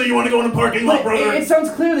 field or you want to go in a parking lot, But brother? it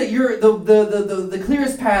sounds clear that you're the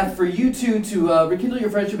clearest path for you two to rekindle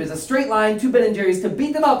your friendship is a straight line, two Ben and Jerry's to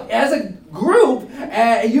beat them up as a group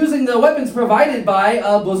using the weapons provided by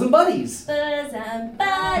Bosom Buddies. Bosom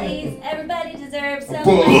buddies, everybody deserves some.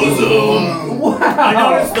 Bosom. Wow, I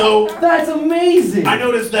noticed, though, that's amazing. I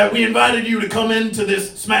noticed that we invited you to come into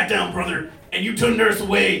this SmackDown, brother, and you turned us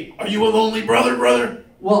away. Are you a lonely brother?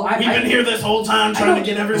 Well, We've been here this whole time trying to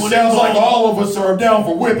get It everyone sounds like involved. all of us are down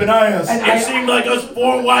for whipping ass. And It seemed like us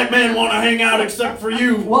four white men want to hang out except for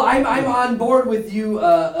you. Well, I'm on board with you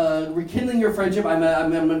rekindling your friendship. I'm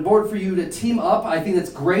on board for you to team up. I think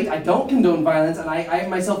that's great. I don't condone violence, and I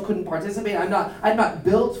myself couldn't participate. I'm not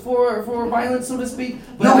built for violence, so to speak.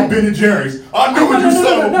 But You're I- with Ben and Jerry's. I knew it, you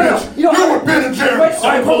son of a bitch. You know, You're with Ben and Right, Jerry's. all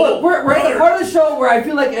right, hold on. We're at the Brother. part of the show where I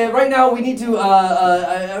feel like right now we need to.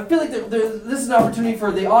 I feel like this is an opportunity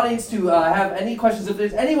for the audience to have any questions. If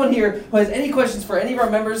there's anyone here who has any questions for any of our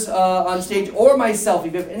members on stage or myself,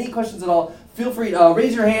 if you have any questions at all, feel free to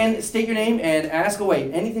raise your hand, state your name, and ask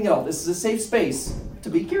away. Anything at all. This is a safe space to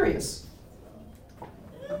be curious,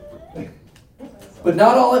 but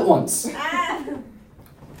not all at once.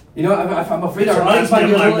 You know, I'm afraid This our audience reminds might me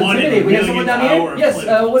be a of my little one in a intimidated. We have someone down million here. hour Yes.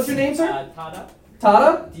 clip. What's your name, sir? Tada.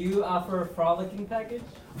 Tada. Do you offer a frolicking package?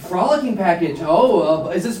 Frolicking package. Oh,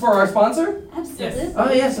 is this for our sponsor? Absolutely.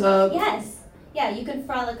 Oh yes. Yes. Yeah, you can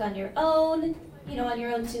frolic on your own, on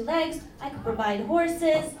your own two legs. I could provide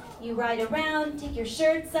horses. You ride around, take your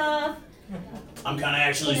shirts off. I'm kind of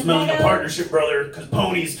actually smelling a partnership, brother, because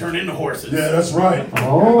ponies turn into horses. Yeah, that's right.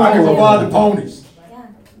 Oh. I can provide the ponies. Yeah.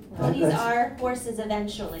 Ponies are horses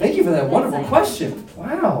eventually. Thank you for that wonderful question.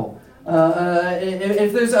 Wow.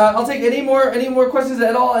 If there's, I'll take any more questions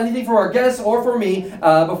at all, anything from our guests or for me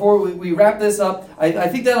before we wrap this up. I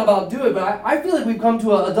think that'll about do it. But I feel like we've come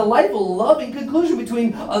to a delightful, loving conclusion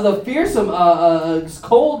between the fearsome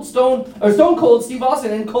Stone Cold Steve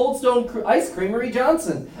Austin and Cold Stone Ice Creamery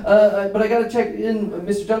Johnson. But I got to check in,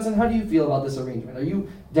 Mr. Johnson. How do you feel about this arrangement? Are you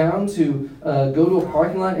down to go to a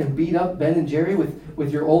parking lot and beat up Ben and Jerry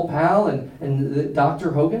with your old pal and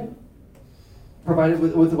Dr. Hogan? Provided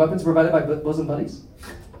with the weapons provided by bosom buddies?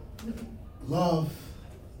 Love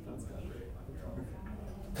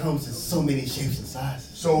comes in so many shapes and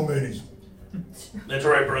sizes. So many. That's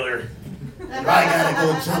right, brother. If I gotta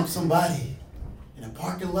go jump somebody in a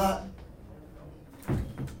parking lot,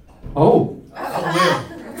 Oh.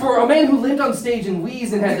 I For a man who lived on stage and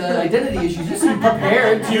wheezed and had identity issues, you seem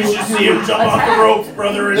prepared to You should see him jump off attack. the ropes,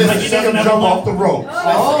 brother. Listen, Like he see him doesn't have jump a off the ropes.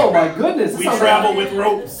 Oh my goodness. We This sounds travel like with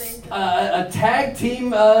ropes. a tag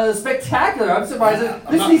team spectacular. I'm surprised.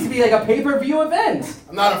 This needs to be like a pay-per-view event.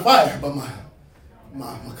 I'm not a fighter, but my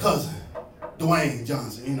cousin, Dwayne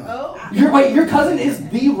Johnson, you know. Oh. Your cousin is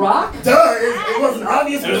The Rock? Duh, it wasn't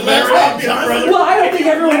obvious. It was very obvious, brother. Well, I don't think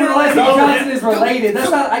everyone in Leslie No, Johnson is related.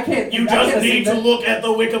 That's not, I can't. You I can't just need assume to that. look at the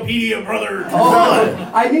Wikipedia, brother.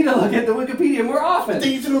 Oh, I need to look at the Wikipedia more often. I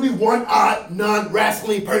think you should be one odd,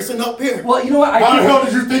 non-wrestling person up here. Well, you know what? How the hell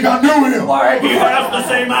did you think I knew him? All right. We have the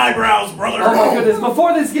same eyebrows, brother. Oh my goodness,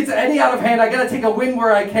 before this gets any out of hand, I gotta take a win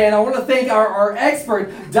where I can. I want to thank our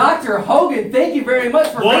expert, Dr. Hogan. Thank you very much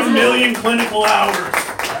for 1 million clinical hours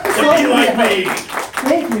to be like me.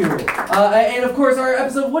 Thank you. And of course, our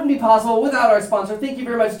episode wouldn't be possible without our sponsor. Thank you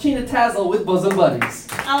very much, Tina Tazzle with Bosom Buddies.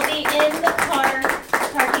 I'll be in the parking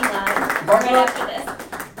lot Parking right lot? after this.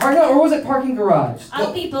 Or was it parking garage?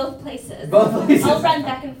 I'll be both places. Both places. I'll run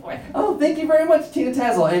back and forth. Oh, thank you very much, Tina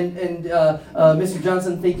Tazzle. And Mr.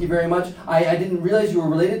 Johnson, thank you very much. I didn't realize you were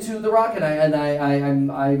related to The Rock, and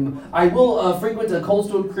I will frequent a Cold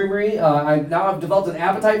Stone Creamery. I've developed an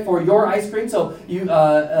appetite for your ice cream, so you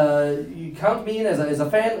count me in as a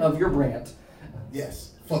fan of your brand.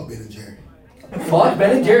 Yes, fuck Ben and Jerry. Fuck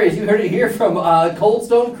Ben and Jerry's. You heard it here from Cold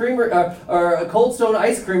Stone Creamery or Cold Stone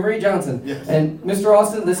Ice Creamery Johnson. Yes. And Mr.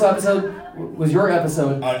 Austin, this episode was your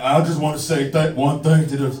episode. I just want to say one thing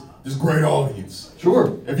to this great audience.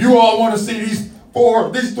 Sure. If you all want to see these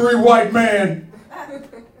three white men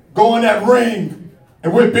go in that ring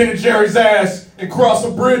and whip Ben and Jerry's ass and cross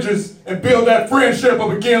some bridges and build that friendship up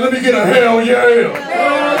again, let me get a hell yeah!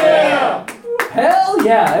 Hell yeah! Hell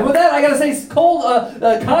yeah! And with that, I gotta say, cold,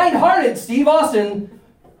 kind-hearted Steve Austin,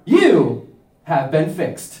 you have been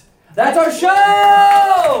fixed. That's our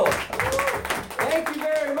show! Thank you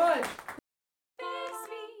very much.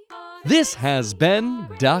 This has been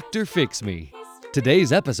Dr. Fix Me.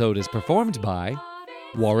 Today's episode is performed by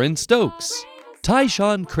Warren Stokes,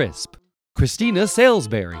 Tyshawn Crisp, Christina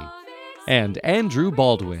Salisbury, and Andrew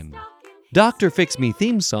Baldwin. Dr. Fix Me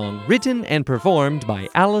theme song written and performed by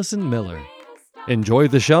Allison Miller. Enjoy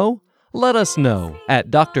the show? Let us know at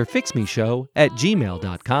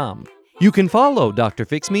drfixmeshow@gmail.com. You can follow Dr.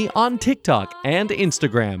 Fix Me on TikTok and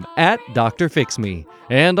Instagram at Dr. Fix Me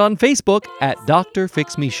and on Facebook at Dr.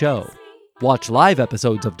 Fix Me Show. Watch live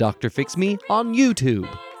episodes of Dr. Fix Me on YouTube.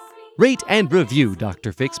 Rate and review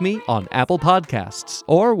Dr. Fix Me on Apple Podcasts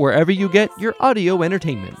or wherever you get your audio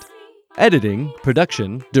entertainment. Editing,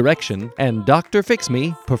 production, direction, and Dr. Fix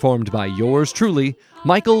Me performed by yours truly,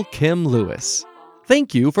 Michael Kim Lewis.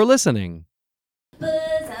 Thank you for listening.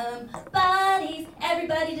 Bosom buddies,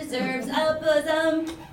 everybody deserves a bosom.